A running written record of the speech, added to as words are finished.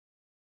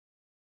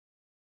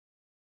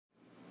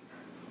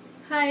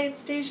Hi,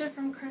 it's Deja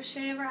from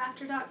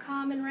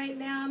CrochetEverAfter.com, and right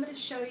now I'm going to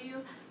show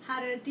you how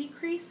to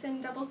decrease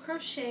and double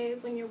crochet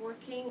when you're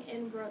working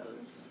in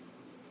rows.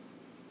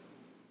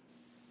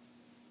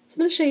 So I'm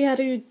going to show you how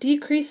to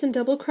decrease and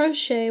double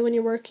crochet when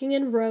you're working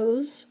in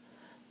rows.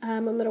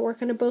 I'm going to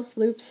work under both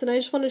loops, and I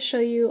just want to show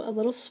you a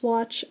little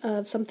swatch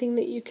of something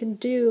that you can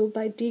do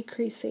by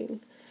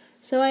decreasing.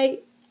 So I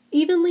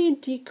evenly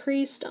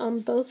decreased on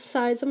both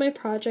sides of my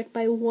project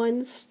by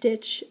 1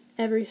 stitch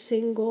every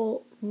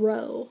single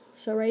row.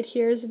 So right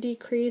here is a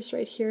decrease,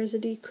 right here is a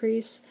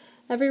decrease.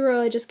 Every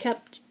row I just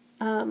kept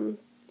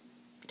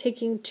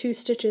taking 2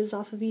 stitches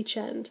off of each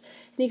end.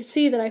 And you can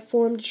see that I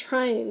formed a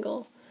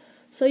triangle.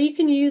 So you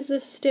can use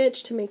this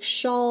stitch to make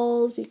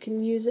shawls, you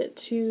can use it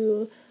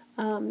to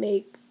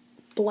make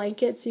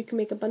blankets, you can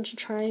make a bunch of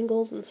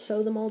triangles and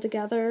sew them all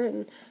together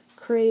and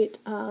create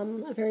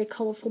a very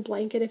colorful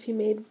blanket if you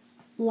made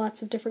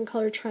lots of different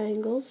colored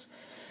triangles.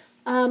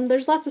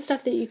 There's lots of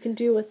stuff that you can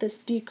do with this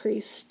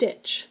decrease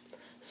stitch.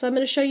 So I'm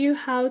going to show you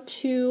how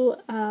to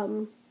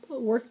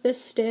work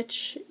this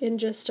stitch in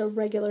just a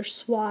regular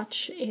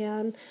swatch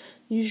and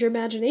use your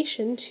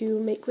imagination to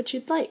make what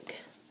you'd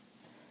like.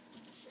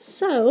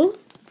 So,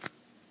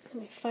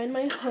 let me find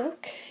my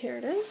hook. Here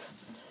it is.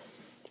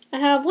 I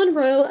have 1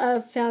 row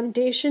of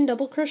foundation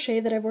double crochet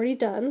that I've already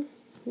done.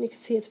 And you can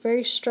see it's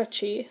very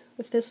stretchy.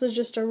 If this was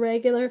just a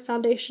regular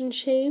foundation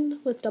chain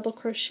with double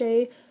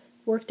crochet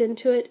worked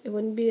into it, it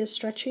wouldn't be as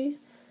stretchy.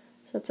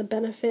 So that's a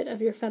benefit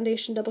of your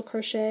foundation double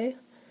crochet.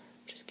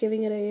 Just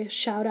giving it a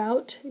shout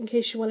out in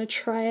case you want to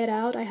try it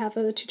out. I have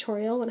a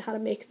tutorial on how to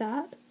make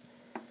that.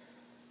 And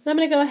I'm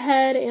going to go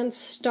ahead and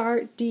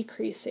start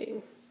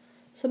decreasing.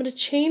 So I'm going to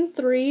chain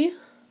 3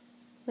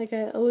 like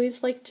I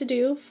always like to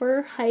do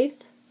for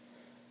height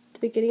at the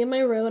beginning of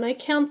my row, and I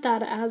count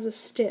that as a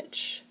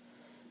stitch.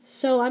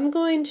 So I'm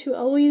going to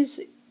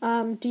always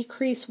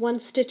decrease 1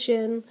 stitch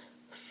in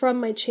from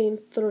my chain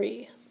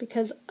 3,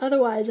 because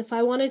otherwise if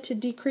I wanted to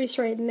decrease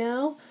right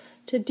now,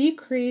 to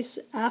decrease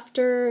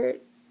after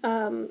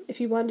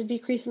if you wanted to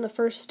decrease in the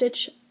first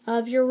stitch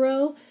of your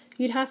row,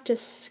 you'd have to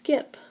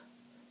skip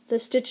the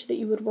stitch that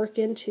you would work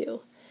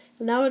into,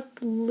 and that would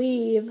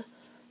leave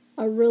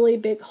a really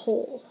big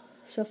hole.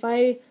 So if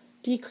I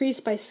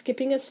decrease by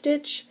skipping a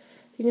stitch,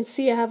 you can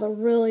see I have a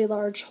really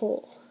large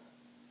hole.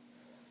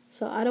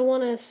 So I don't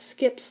want to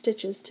skip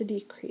stitches to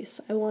decrease.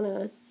 I want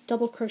to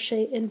double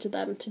crochet into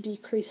them to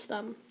decrease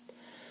them.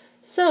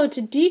 So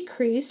to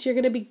decrease, you're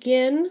going to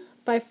begin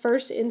by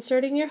first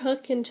inserting your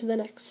hook into the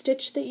next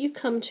stitch that you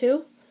come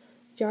to,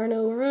 yarn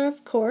over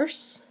of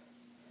course,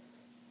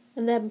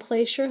 and then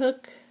place your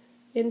hook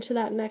into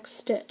that next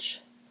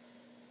stitch.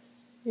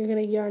 You're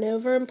going to yarn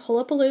over and pull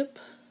up a loop,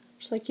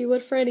 just like you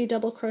would for any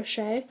double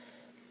crochet,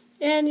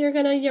 and you're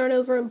going to yarn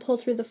over and pull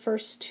through the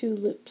first 2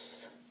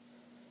 loops.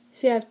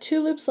 See, I have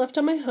 2 loops left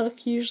on my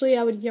hook. Usually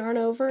I would yarn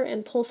over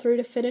and pull through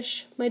to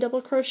finish my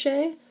double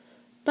crochet,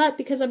 but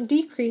because I'm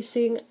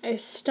decreasing, I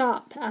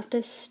stop at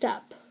this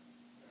step.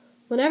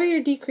 Whenever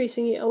you're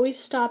decreasing, you always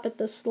stop at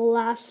this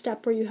last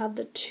step where you have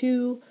the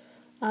 2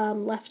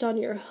 left on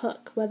your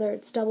hook, whether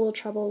it's double or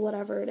treble,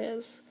 whatever it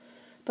is.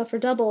 But for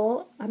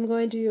double, I'm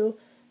going to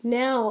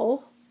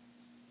now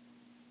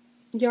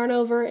yarn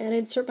over and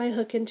insert my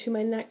hook into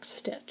my next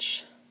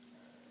stitch.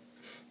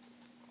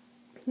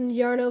 And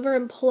yarn over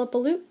and pull up a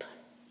loop.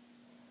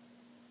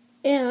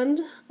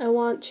 And I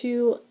want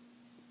to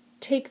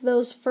take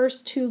those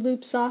first 2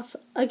 loops off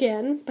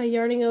again by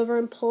yarning over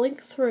and pulling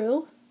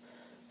through.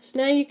 So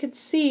now you can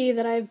see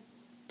that I've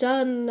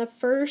done the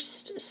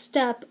first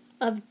step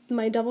of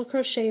my double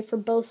crochet for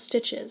both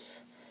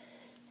stitches.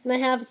 And I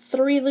have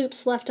 3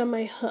 loops left on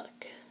my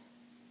hook.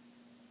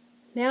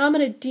 Now I'm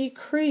going to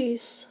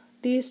decrease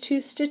these 2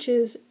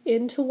 stitches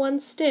into 1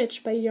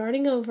 stitch by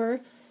yarning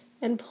over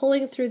and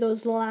pulling through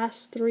those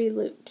last 3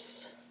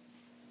 loops.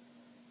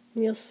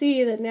 And you'll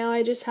see that now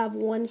I just have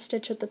 1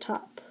 stitch at the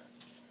top.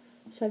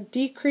 So I've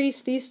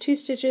decreased these 2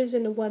 stitches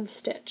into 1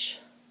 stitch.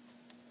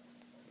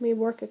 Let me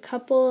work a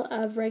couple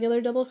of regular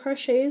double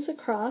crochets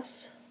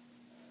across,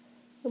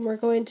 and we're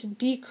going to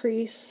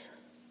decrease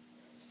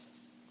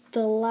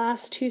the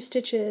last 2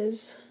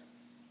 stitches,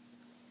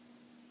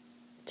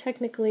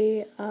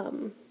 technically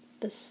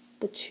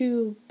the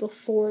 2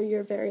 before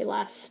your very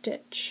last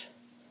stitch.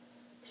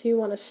 So you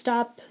want to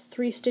stop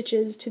 3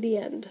 stitches to the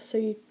end. So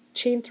you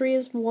chain 3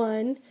 is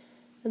 1,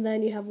 and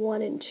then you have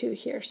 1 and 2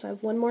 here. So I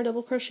have 1 more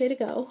double crochet to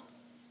go.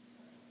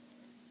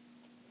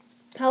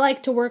 I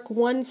like to work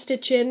 1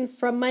 stitch in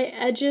from my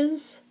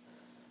edges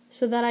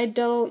so that I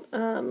don't,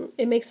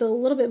 it makes it a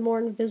little bit more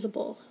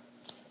invisible.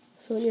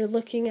 So when you're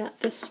looking at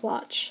this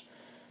swatch,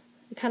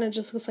 it kind of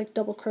just looks like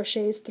double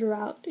crochets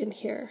throughout in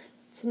here.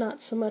 It's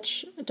not so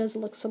much, it doesn't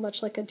look so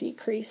much like a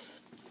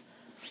decrease.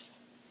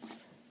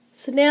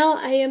 So now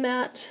I am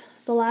at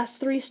the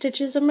last 3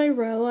 stitches of my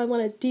row. I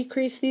want to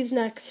decrease these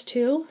next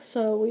 2.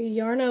 So we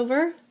yarn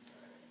over,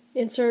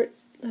 insert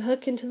the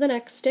hook into the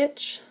next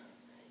stitch,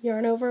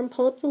 yarn over and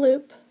pull up the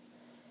loop,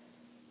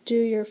 do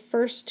your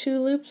first 2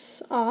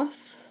 loops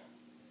off.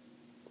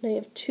 Now you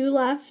have 2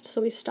 left,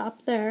 so we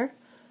stop there.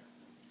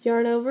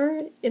 yarn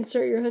over,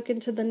 insert your hook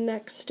into the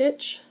next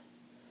stitch,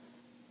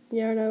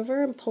 yarn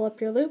over and pull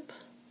up your loop.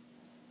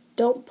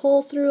 Don't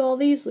pull through all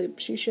these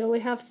loops. You should only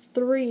have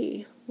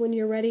 3 when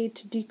you're ready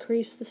to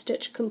decrease the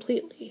stitch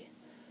completely.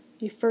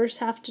 You first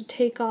have to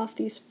take off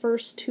these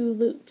first 2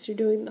 loops. You're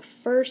doing the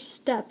first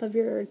step of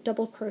your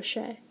double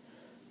crochet,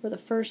 or the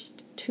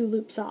first 2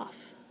 loops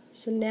off.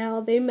 So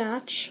now they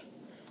match.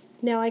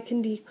 Now I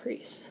can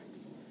decrease.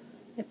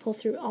 I pull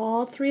through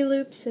all 3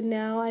 loops, and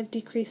now I've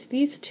decreased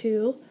these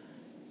 2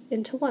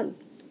 into 1.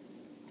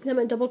 I'm going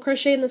to double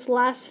crochet in this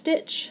last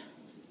stitch.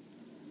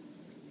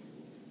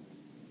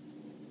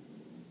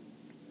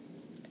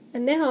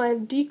 And now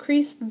I've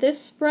decreased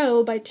this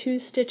row by 2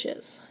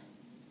 stitches.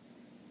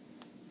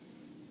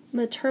 I'm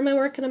going to turn my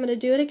work and I'm going to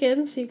do it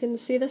again so you can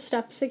see the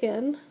steps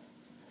again.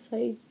 So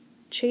I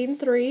chain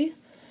 3.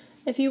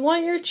 If you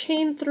want your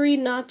chain 3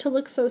 not to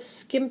look so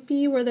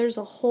skimpy where there's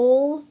a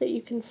hole that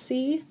you can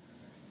see,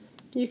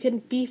 you can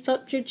beef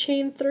up your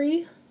chain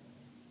 3.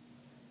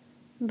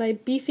 By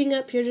beefing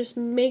up, you're just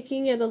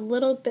making it a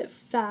little bit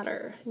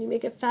fatter. And you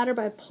make it fatter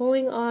by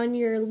pulling on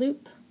your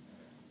loop.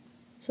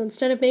 So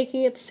instead of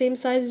making it the same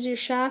size as your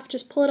shaft,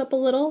 just pull it up a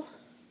little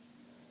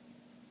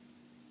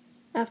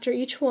after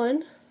each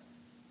one.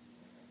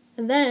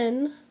 And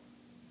then,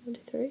 1,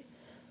 2, 3,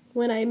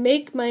 when I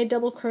make my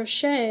double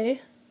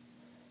crochet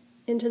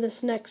into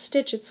this next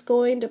stitch, it's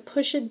going to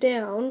push it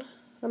down.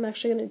 I'm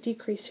actually going to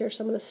decrease here,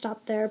 so I'm going to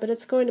stop there, but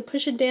it's going to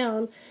push it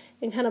down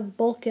and kind of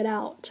bulk it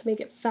out to make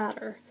it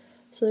fatter,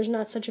 so there's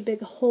not such a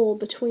big hole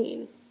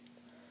between.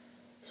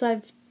 So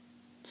I've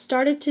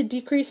started to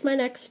decrease my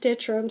next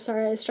stitch, or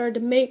I started to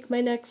make my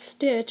next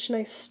stitch, and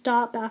I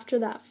stop after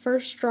that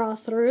first draw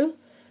through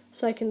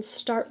so I can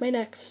start my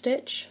next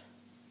stitch.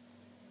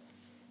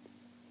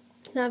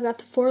 Now I've got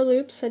the 4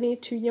 loops. I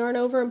need to yarn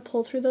over and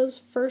pull through those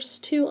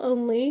first 2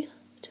 only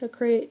to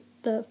create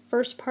the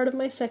first part of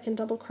my second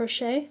double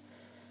crochet.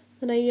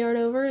 Then I yarn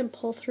over and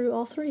pull through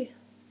all 3.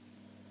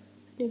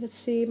 You can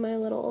see my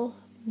little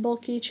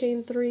bulky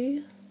chain 3,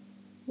 a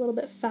little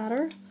bit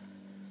fatter.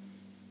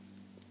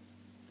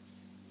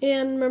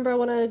 And remember, I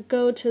want to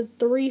go to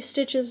 3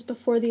 stitches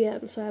before the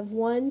end. So I have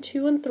 1,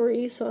 2, and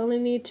 3, so I only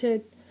need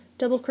to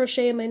double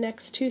crochet in my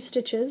next 2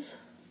 stitches.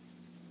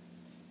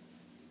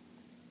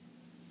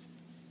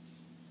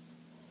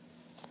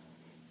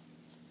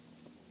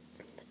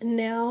 And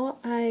now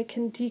I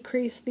can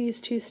decrease these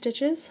 2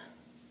 stitches.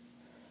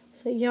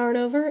 So yarn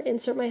over,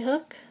 insert my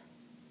hook,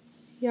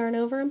 yarn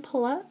over and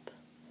pull up.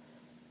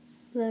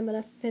 And then I'm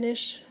going to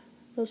finish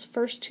those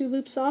first 2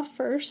 loops off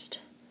first.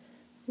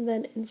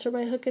 Then insert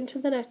my hook into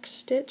the next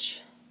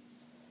stitch,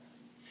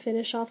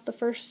 finish off the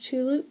first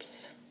 2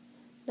 loops.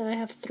 Now I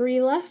have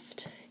 3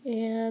 left,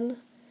 and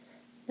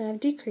now I've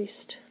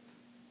decreased.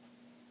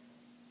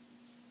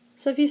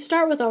 So if you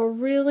start with a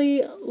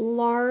really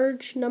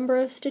large number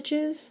of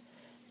stitches,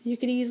 you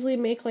could easily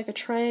make like a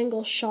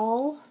triangle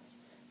shawl.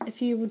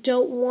 If you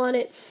don't want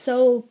it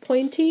so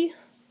pointy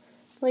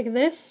like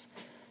this,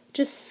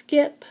 just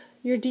skip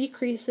your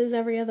decreases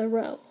every other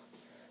row.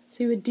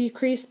 So you would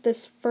decrease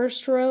this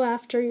first row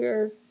after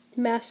your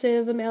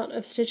massive amount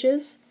of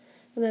stitches,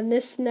 and then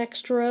this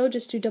next row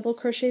just do double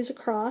crochets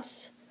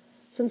across.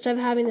 So instead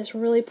of having this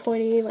really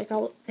pointy, like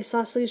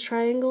isosceles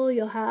triangle,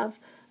 you'll have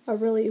a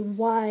really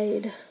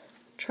wide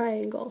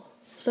triangle.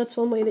 So that's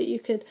one way that you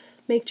could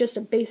make just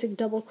a basic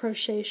double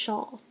crochet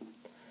shawl.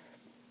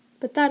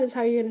 But that is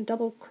how you're going to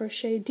double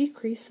crochet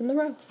decrease in the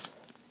row.